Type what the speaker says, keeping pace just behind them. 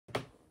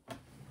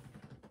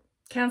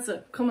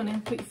Cancer, come on in,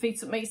 put your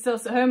feet up, make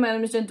yourselves at home. My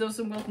name is Jen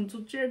Dawson, welcome to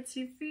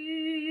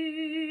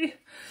JenTV.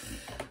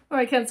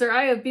 Alright Cancer,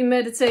 I have been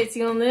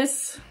meditating on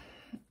this,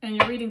 and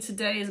your reading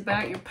today is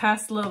about your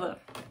past lover.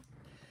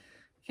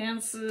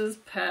 Cancer's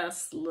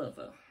past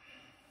lover.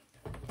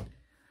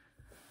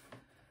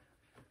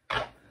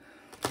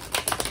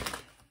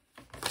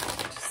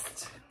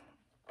 Just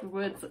the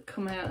words that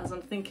come out as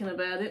I'm thinking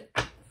about it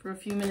for a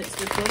few minutes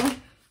before.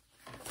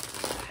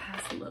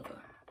 Past lover.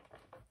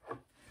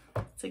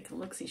 Take a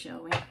look-see,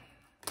 shall we?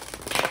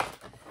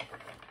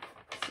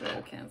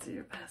 So, Cancer,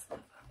 your past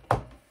lover.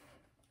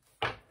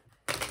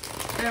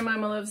 Bear in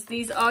mind, my loves,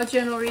 these are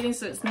general readings,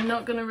 so it's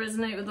not going to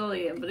resonate with all of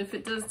you. But if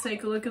it does,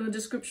 take a look in the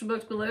description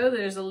box below.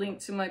 There's a link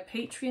to my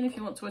Patreon if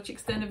you want to watch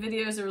extended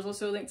videos. There is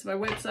also a link to my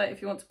website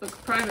if you want to book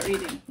a private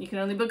reading. You can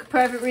only book a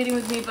private reading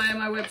with me via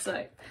my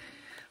website.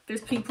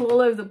 There's people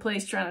all over the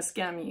place trying to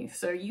scam you.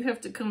 So you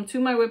have to come to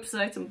my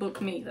website and book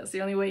me. That's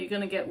the only way you're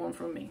going to get one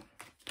from me.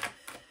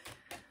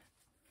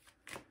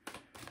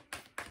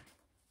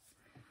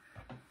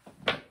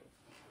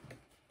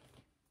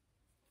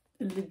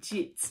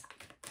 Legit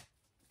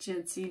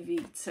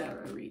JenTV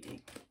Tarot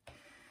reading.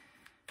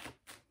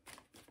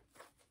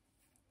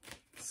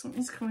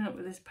 Something's coming up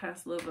with this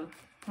past lover.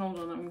 Hold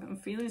on, I'm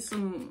feeling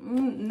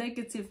some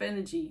negative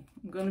energy.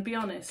 I'm going to be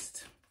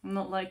honest. I'm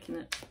not liking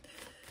it.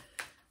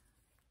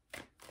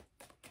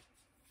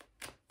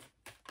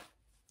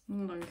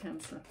 Hold on,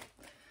 Cancer.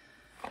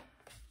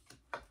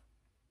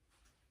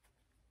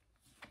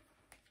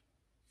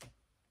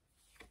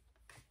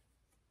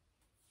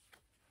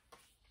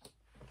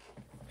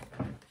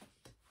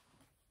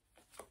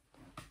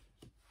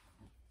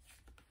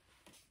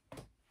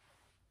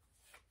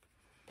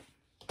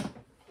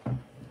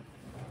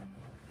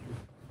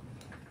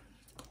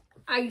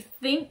 I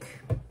think,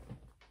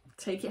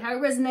 take it how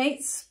it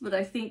resonates, but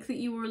I think that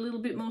you were a little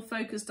bit more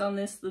focused on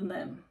this than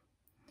them.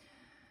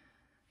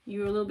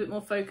 You were a little bit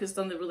more focused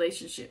on the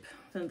relationship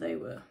than they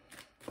were.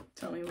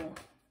 Tell me more.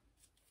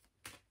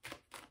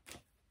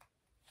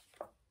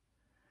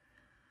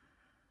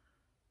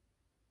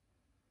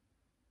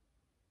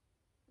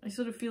 I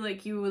sort of feel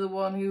like you were the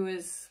one who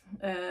was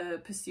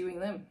pursuing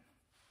them.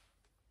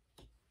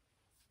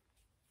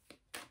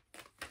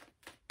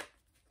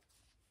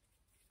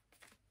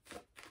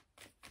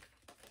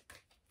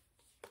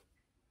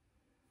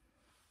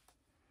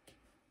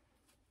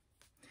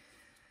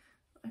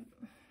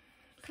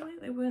 I feel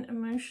like they weren't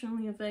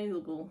emotionally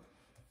available.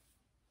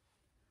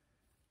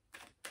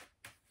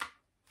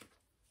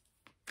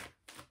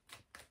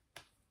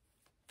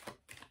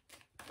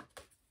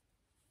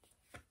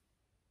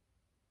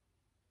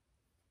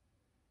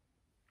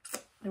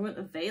 They weren't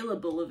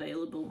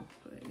available.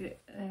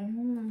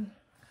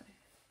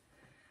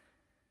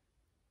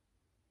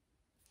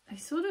 I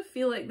sort of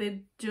feel like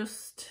they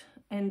just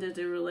ended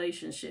a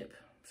relationship.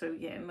 So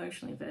yeah,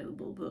 emotionally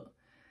available, but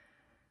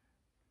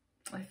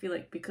I feel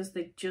like because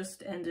they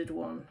just ended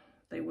one,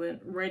 they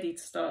weren't ready to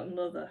start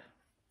another.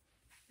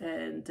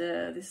 And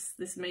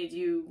this made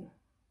you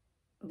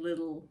a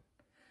little,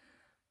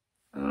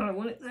 oh, I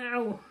want it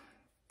now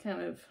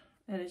kind of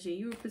energy.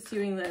 You were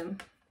pursuing them.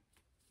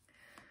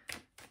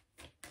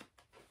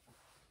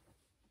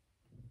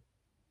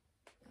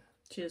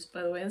 Cheers,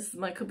 by the way. This is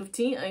my cup of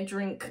tea. I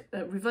drink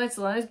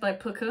Revitalized by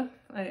Pucker.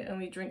 I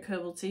only drink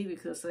herbal tea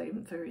because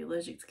I'm very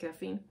allergic to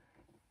caffeine.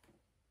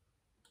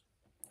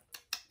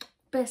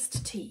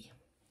 Best tea.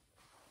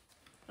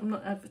 I'm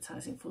not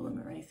advertising for them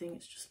or anything,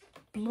 it's just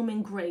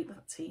blooming great,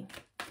 that tea.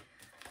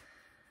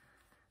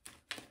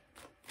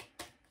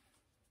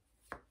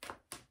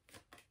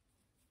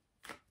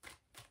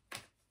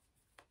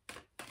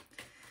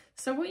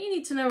 So what you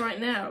need to know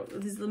right now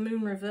is the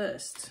moon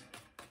reversed.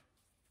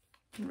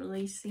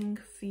 Releasing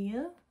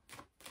fear.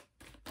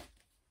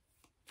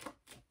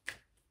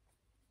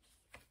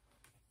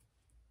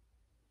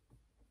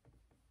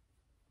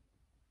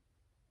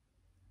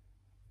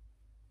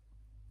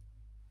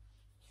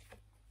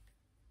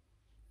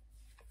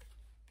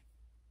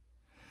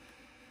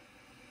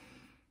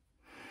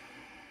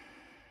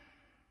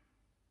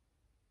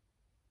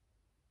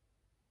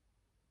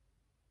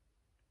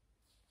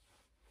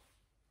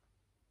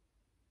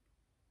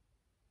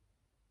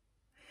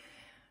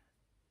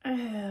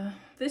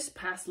 This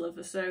past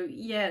lover, so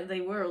yeah, they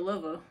were a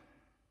lover,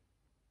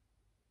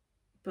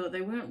 but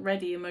they weren't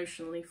ready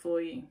emotionally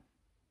for you.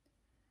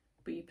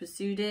 But you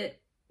pursued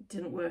it,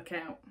 didn't work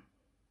out.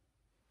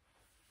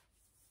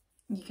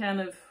 You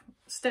kind of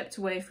stepped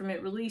away from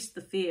it, released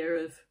the fear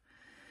of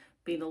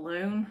being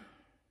alone,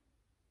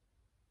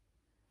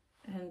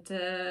 and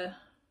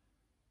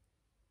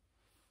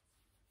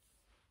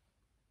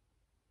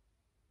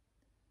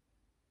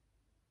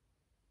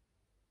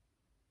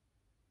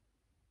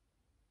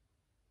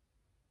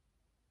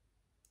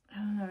I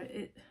don't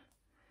know,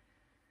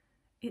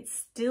 it's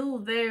still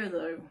there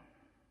though.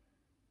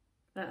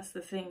 That's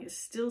the thing, it's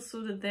still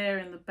sort of there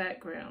in the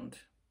background.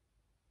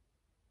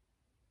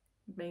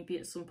 Maybe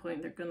at some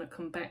point they're going to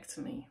come back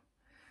to me.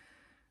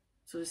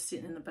 Sort of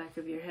sitting in the back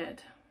of your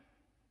head.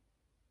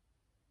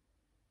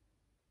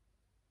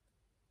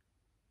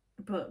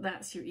 but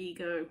that's your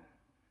ego.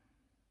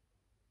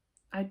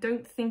 I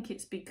don't think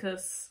it's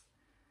because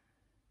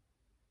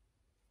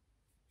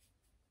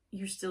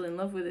you're still in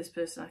love with this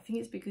person. I think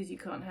it's because you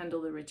can't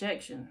handle the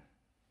rejection.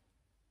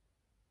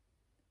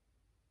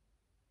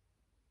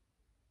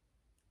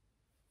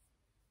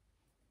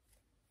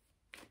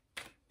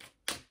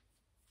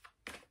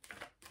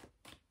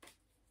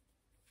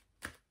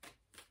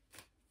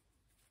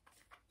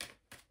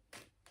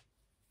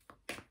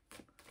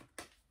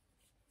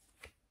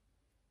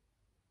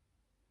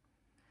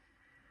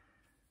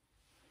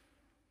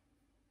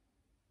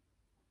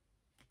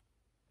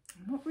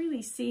 I'm not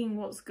really seeing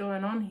what's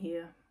going on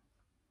here.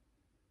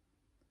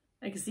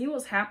 I can see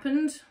what's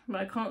happened,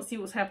 but I can't see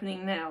what's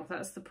happening now.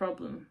 That's the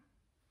problem.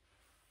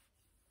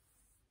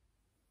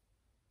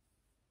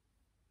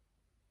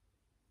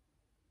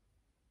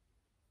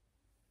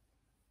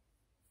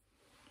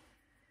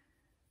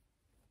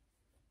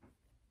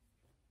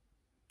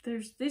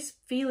 There's this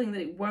feeling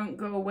that it won't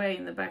go away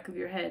in the back of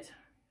your head.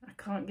 I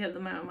can't get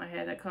them out of my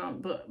head. I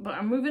can't, but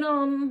I'm moving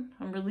on.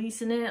 I'm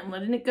releasing it. I'm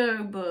letting it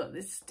go, but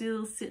it's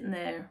still sitting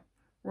there,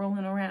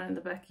 rolling around in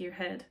the back of your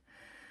head.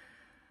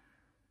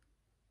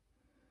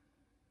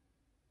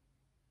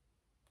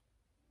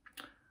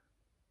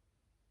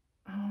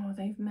 Oh,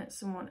 they've met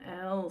someone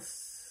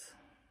else.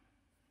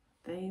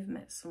 They've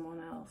met someone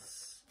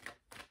else.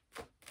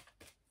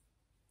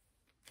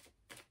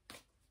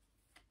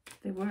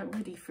 They weren't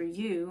ready for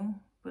you,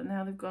 but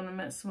now they've gone and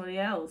met somebody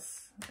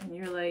else. And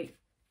you're like,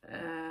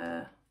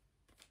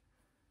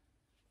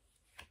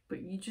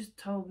 but you just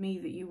told me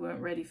that you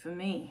weren't ready for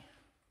me.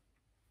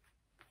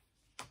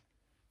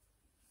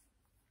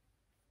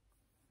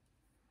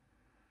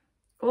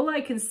 All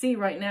I can see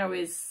right now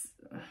is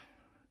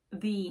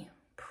the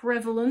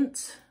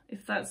prevalent,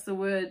 if that's the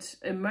word,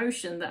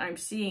 emotion that I'm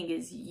seeing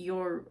is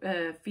your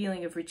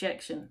feeling of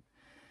rejection.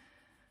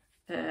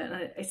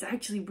 It's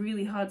actually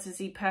really hard to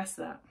see past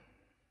that.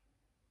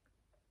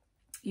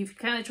 You've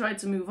kind of tried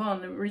to move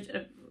on.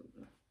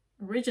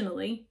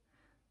 Originally,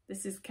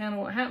 this is kind of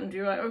what happened.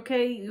 You're like,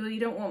 okay, well, you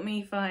don't want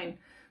me, fine.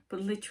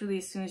 But literally,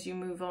 as soon as you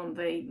move on,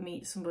 they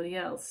meet somebody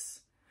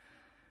else.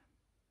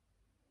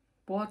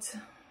 What?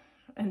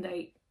 And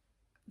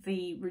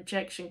the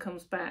rejection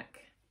comes back.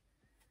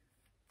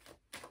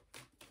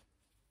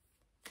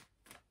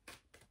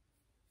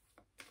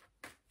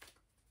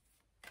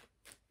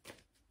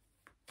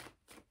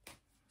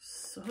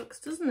 Sucks,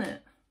 doesn't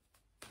it?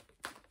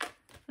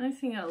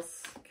 Anything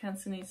else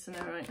Cancer needs to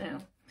know right now?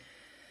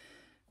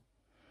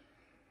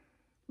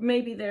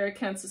 Maybe they're a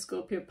Cancer,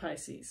 Scorpio,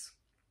 Pisces.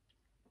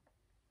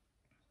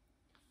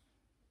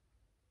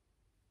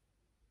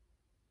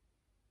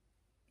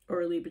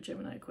 Or a Libra,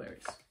 Gemini,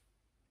 Aquarius.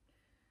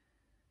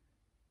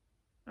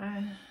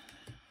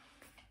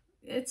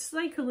 It's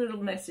like a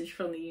little message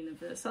from the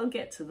universe. I'll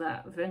get to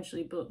that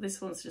eventually, but this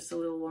one's just a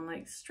little one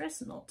like,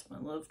 stress not, my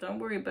love. Don't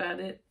worry about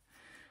it.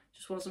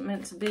 Just wasn't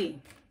meant to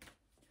be.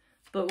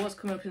 But what's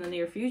coming up in the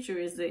near future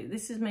is that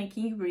this is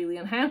making you really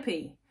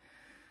unhappy.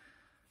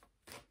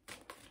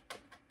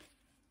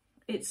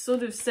 It's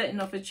sort of setting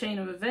off a chain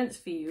of events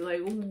for you.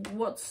 Like,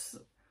 what's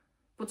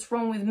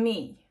wrong with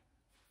me?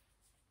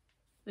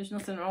 There's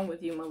nothing wrong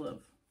with you, my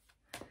love.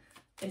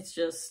 It's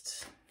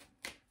just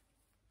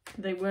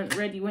they weren't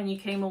ready when you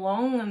came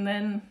along, and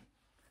then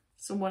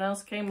someone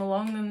else came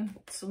along and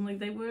suddenly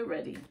they were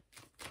ready.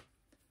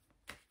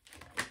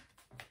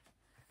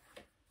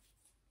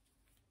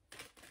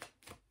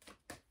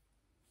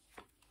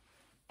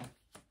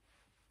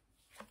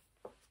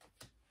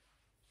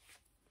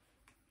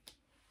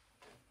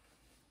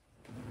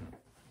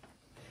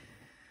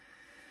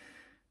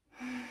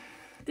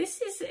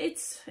 This is,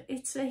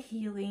 it's a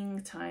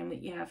healing time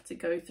that you have to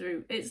go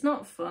through. It's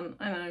not fun,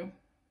 I know.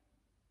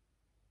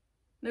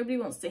 Nobody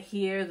wants to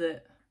hear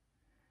that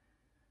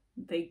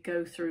they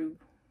go through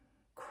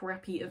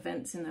crappy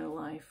events in their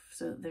life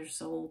so that their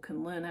soul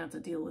can learn how to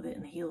deal with it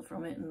and heal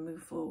from it and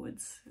move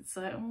forwards. It's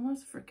like, oh,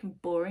 that's freaking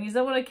boring. Is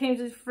that what I came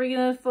to freaking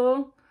Earth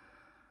for?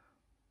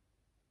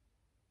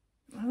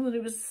 I thought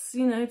it was,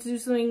 you know, to do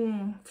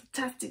something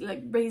fantastic,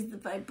 like raise the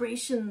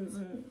vibrations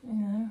and, you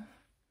know.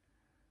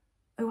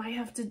 Oh, I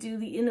have to do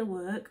the inner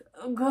work.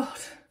 Oh, God.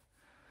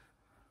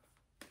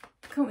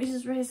 Can't we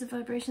just raise the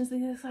vibrations of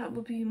the earth? That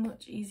would be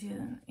much easier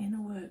than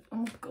inner work.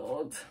 Oh,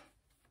 God.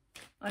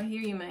 I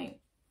hear you, mate.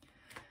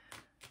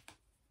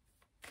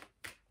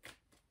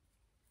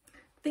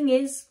 Thing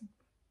is,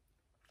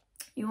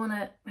 you want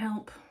to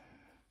help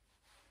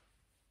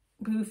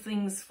move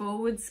things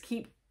forwards,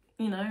 keep,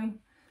 you know,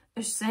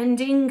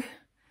 ascending.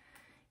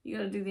 You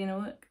got to do the inner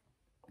work.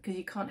 Because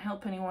you can't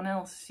help anyone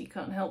else. You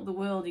can't help the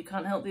world. You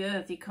can't help the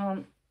earth. You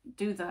can't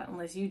do that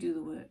unless you do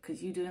the work.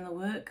 Because you doing the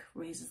work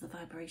raises the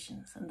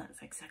vibrations. And that's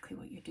exactly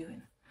what you're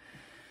doing.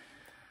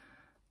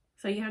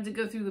 So you have to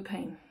go through the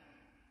pain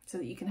so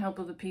that you can help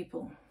other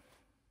people.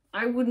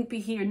 I wouldn't be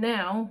here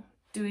now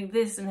doing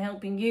this and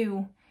helping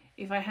you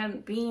if I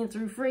hadn't been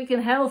through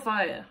freaking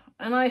hellfire.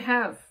 And I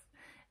have.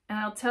 And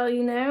I'll tell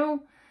you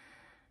now,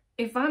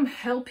 if I'm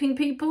helping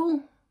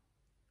people,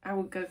 I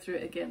would go through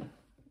it again.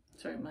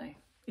 Sorry, my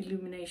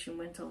illumination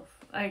went off.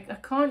 I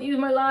can't use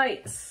my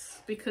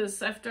lights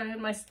because after I had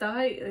my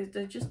sty,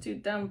 they're just too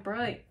damn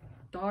bright.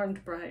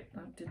 Darned bright.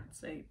 I didn't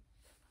say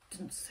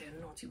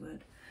a naughty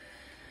word.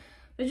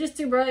 They're just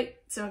too bright,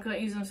 so I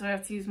can't use them, so I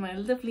have to use my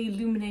lovely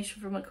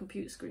illumination from my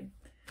computer screen.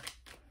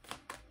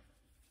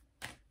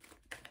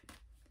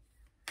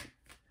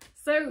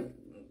 So,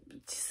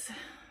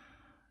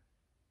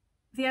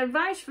 the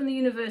advice from the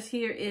universe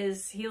here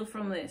is heal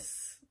from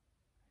this.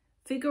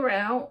 Figure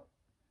out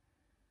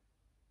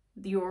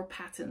your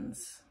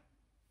patterns,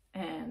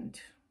 and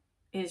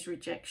is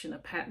rejection a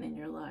pattern in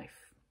your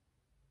life?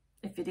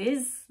 If it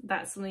is,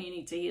 that's something you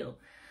need to heal.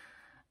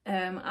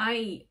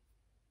 I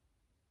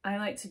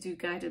like to do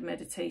guided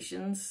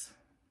meditations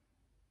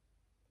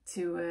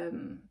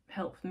to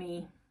help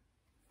me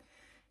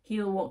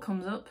heal what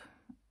comes up,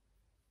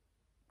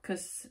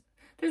 because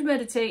there's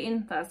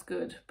meditating, that's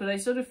good, but I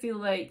sort of feel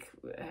like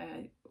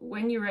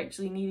when you're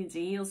actually needing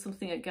to heal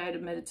something, a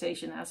guided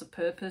meditation has a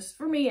purpose.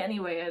 For me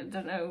anyway, I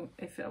don't know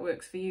if that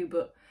works for you,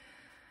 but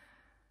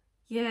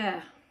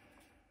yeah.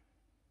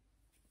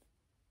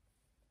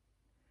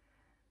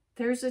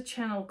 There's a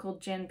channel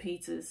called Jen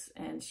Peters,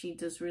 and she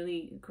does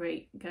really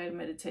great guided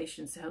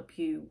meditations to help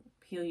you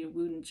heal your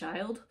wounded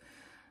child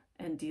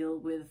and deal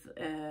with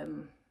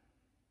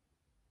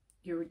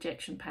your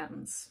rejection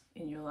patterns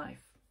in your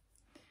life.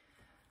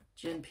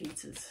 Jen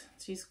Peters,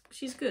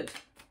 she's good.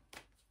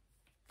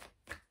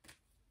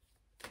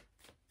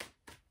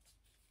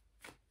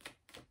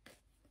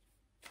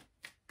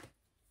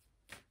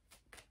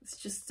 It's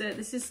just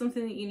this is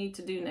something that you need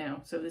to do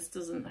now, so this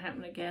doesn't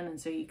happen again,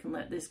 and so you can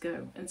let this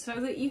go, and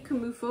so that you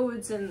can move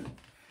forwards and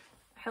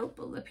help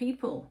other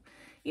people,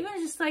 even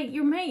just like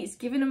your mates,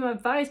 giving them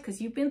advice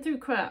because you've been through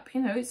crap.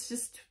 You know, it's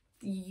just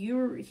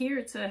you're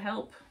here to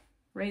help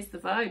raise the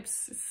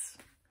vibes.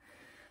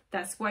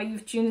 That's why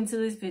you've tuned into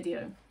this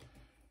video.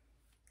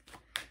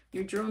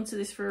 You're drawn to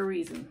this for a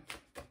reason.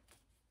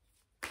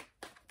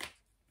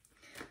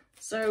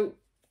 So,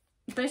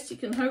 best you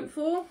can hope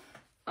for.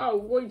 Oh,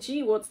 boy,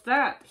 gee, what's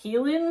that?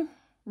 Healing?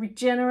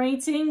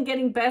 Regenerating?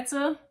 Getting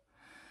better?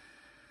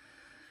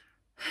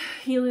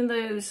 Healing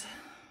those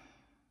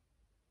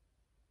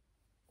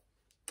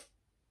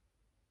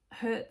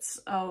hurts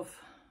of...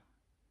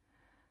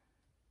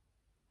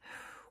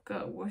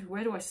 God,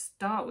 where do I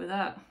start with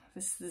that?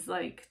 This is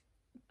like...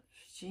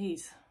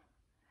 Jeez.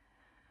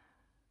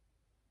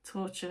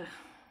 Torture.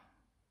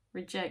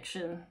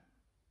 Rejection.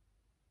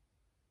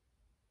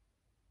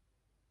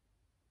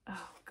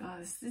 Oh,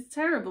 God, it's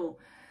terrible.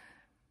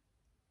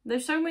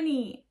 There's so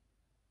many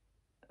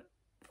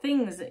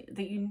things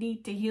that you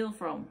need to heal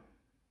from.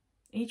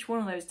 Each one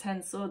of those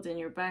 10 swords in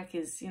your back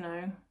is, you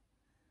know,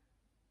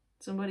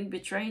 somebody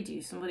betrayed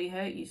you, somebody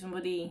hurt you,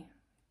 somebody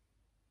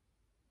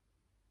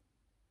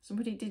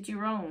did you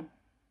wrong,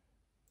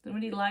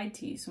 somebody lied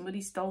to you,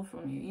 somebody stole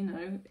from you, you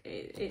know.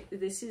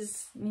 This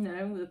is, you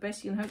know, the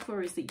best you can hope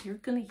for is that you're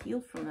going to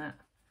heal from that.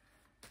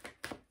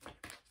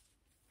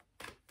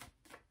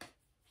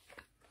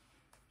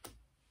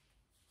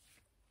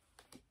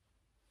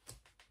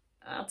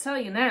 I'll tell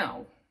you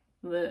now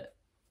that,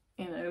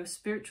 you know,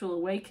 spiritual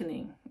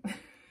awakening,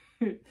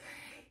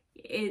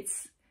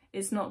 it's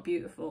not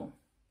beautiful,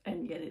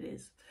 and yet it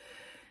is.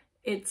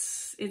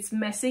 It's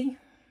messy,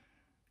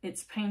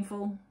 it's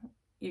painful.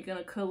 You're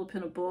gonna curl up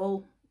in a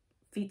ball,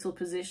 fetal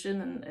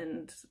position,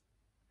 and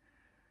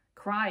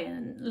cry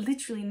and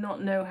literally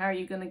not know how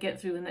you're gonna get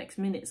through the next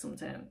minute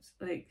sometimes.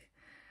 Like,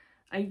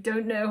 I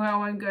don't know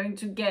how I'm going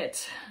to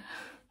get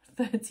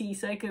 30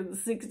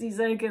 seconds, 60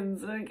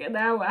 seconds, like an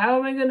hour. How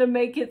am I going to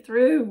make it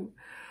through?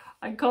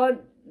 I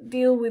can't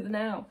deal with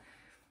now.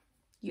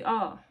 You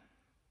are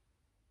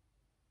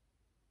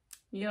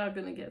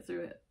going to get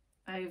through it.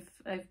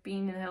 I've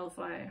been in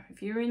hellfire.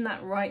 If you're in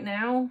that right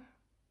now,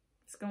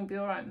 it's going to be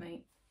all right,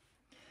 mate.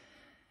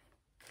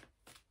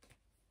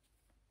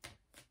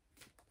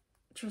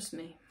 Trust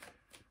me.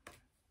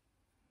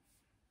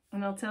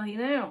 And I'll tell you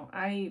now,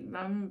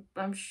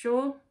 I'm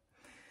sure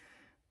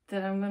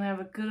that I'm going to have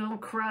a good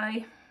old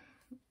cry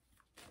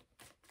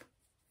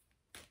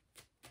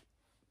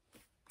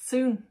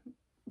soon.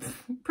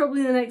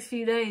 Probably in the next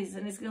few days,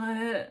 and it's going to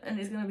hurt, and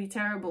it's going to be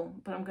terrible,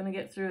 but I'm going to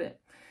get through it.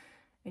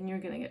 And you're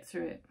going to get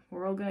through it.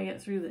 We're all going to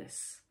get through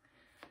this.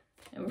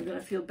 And we're going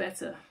to feel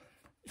better.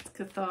 It's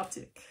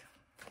cathartic.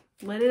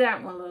 Let it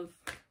out, my love.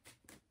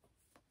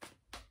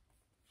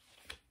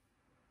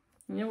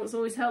 You know what's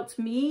always helped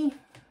me?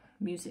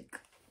 Music.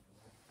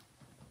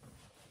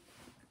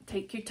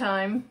 Take your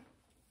time.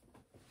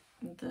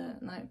 The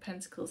Knight of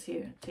Pentacles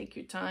here. Take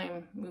your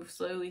time. Move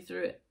slowly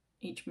through it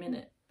each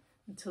minute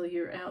until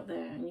you're out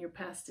there and you're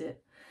past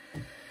it.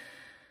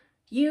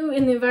 You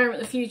in the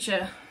environment of the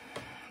future.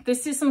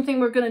 This is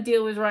something we're going to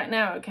deal with right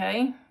now,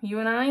 okay? You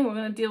and I, we're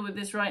going to deal with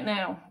this right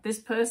now. This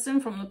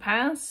person from the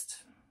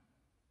past,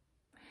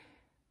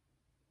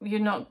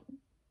 you're not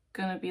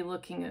going to be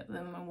looking at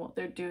them and what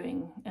they're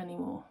doing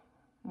anymore,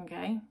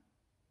 okay?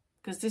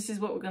 Because this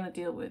is what we're going to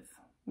deal with.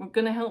 We're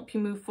going to help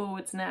you move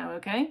forwards now,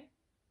 okay?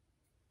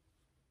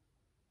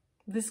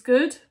 This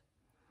good?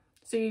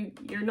 So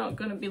you're not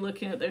going to be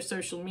looking at their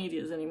social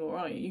medias anymore,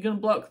 are you? You're going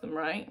to block them,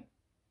 right?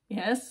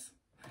 Yes?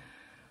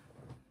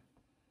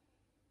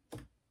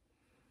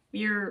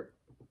 You're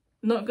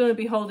not going to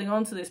be holding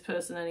on to this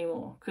person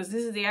anymore because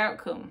this is the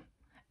outcome.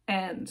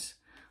 And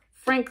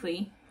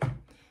frankly,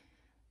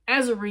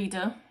 as a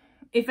reader,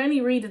 if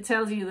any reader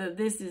tells you that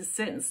this is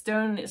set in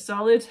stone and it's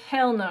solid,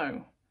 hell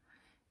no.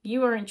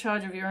 You are in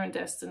charge of your own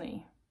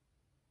destiny.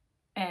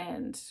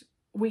 And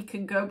we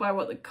can go by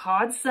what the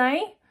cards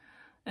say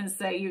and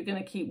say you're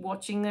going to keep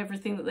watching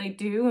everything that they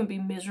do and be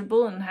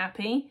miserable and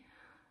happy.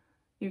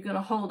 You're going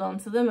to hold on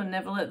to them and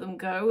never let them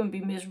go and be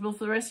miserable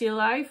for the rest of your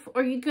life.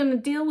 Or you're going to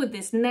deal with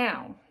this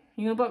now.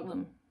 You're going to block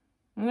them.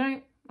 All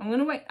right? I'm going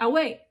to wait. I'll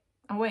wait.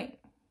 I'll wait.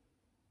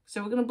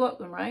 So we're going to block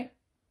them, right?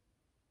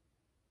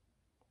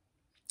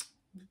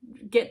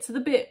 Get to the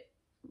bit.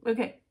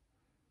 Okay.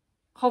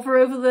 Hover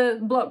over the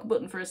block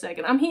button for a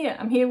second. I'm here.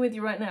 I'm here with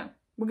you right now.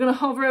 We're going to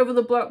hover over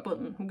the block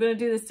button. We're going to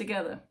do this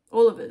together.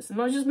 All of us. And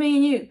not just me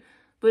and you,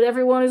 but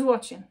everyone who's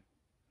watching.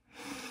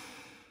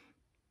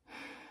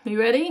 You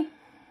ready?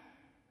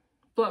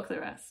 Block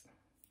their ass.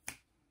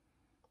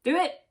 Do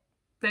it.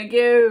 Thank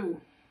you.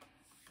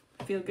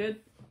 Feel good?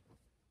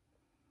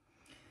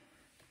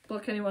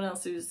 Block anyone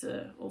else who's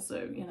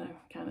also, you know,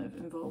 kind of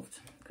involved,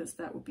 because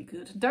that would be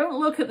good. Don't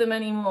look at them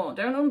anymore.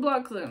 Don't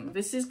unblock them.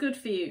 This is good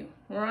for you.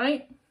 All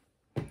right?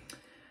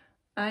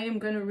 I am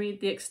going to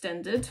read the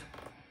extended.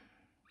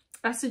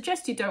 I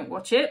suggest you don't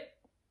watch it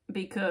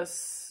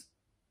because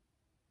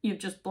you've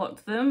just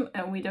blocked them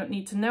and we don't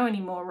need to know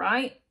anymore,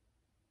 right?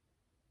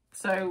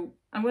 So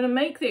I'm going to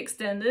make the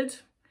extended,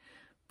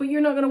 but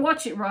you're not going to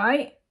watch it,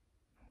 right?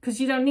 Because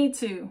you don't need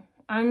to.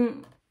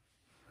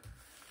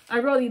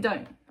 I'd rather you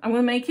don't. I'm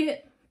going to make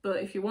it, but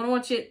if you want to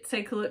watch it,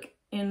 take a look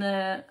in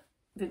the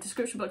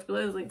description box below.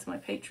 There's a link to my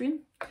Patreon.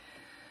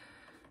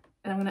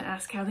 And I'm going to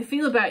ask how they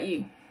feel about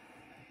you.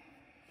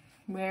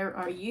 Where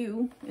are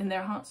you in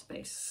their heart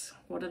space?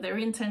 What are their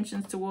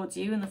intentions towards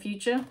you in the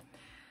future?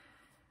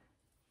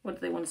 What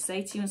do they want to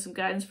say to you, and some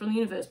guidance from the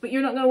universe? But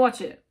you're not going to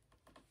watch it.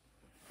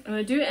 I'm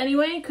going to do it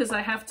anyway because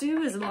I have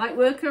to. As a light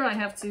worker, I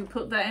have to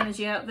put that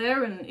energy out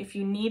there, and if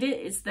you need it,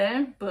 it's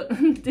there. But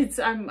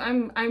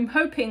I'm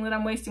hoping that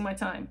I'm wasting my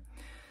time.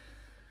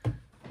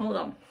 Hold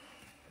on.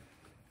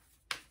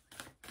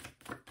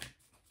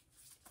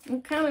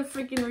 What kind of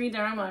freaking reader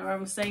am I where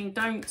I'm saying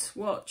don't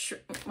watch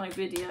my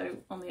video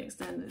on the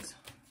extended?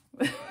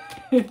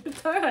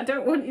 I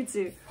don't want you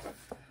to.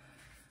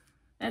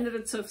 End of a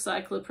tough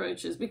cycle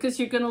approaches because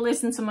you're going to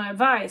listen to my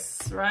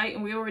advice, right?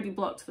 And we already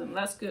blocked them.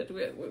 That's good.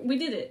 We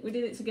did it. We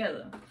did it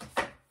together.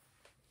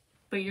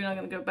 But you're not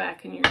going to go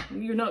back and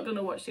you're not going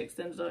to watch the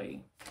extended, are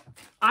you?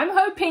 I'm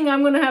hoping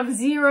I'm going to have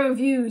 0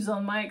 views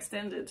on my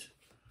extended.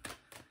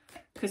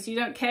 Because you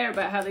don't care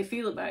about how they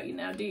feel about you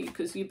now, do you?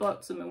 Because you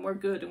blocked them and we're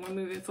good and we're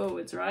moving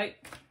forwards, right?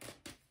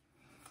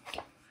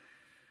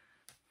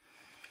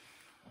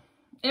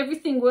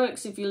 Everything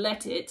works if you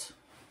let it.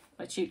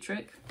 My Cheap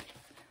Trick.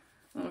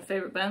 One of my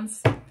favourite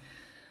bands.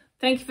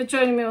 Thank you for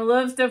joining me, my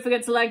loves. Don't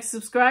forget to like,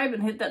 subscribe,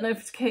 and hit that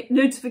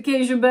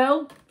notification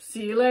bell.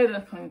 See you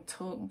later. I'm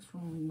talking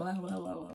blah, blah, blah, blah.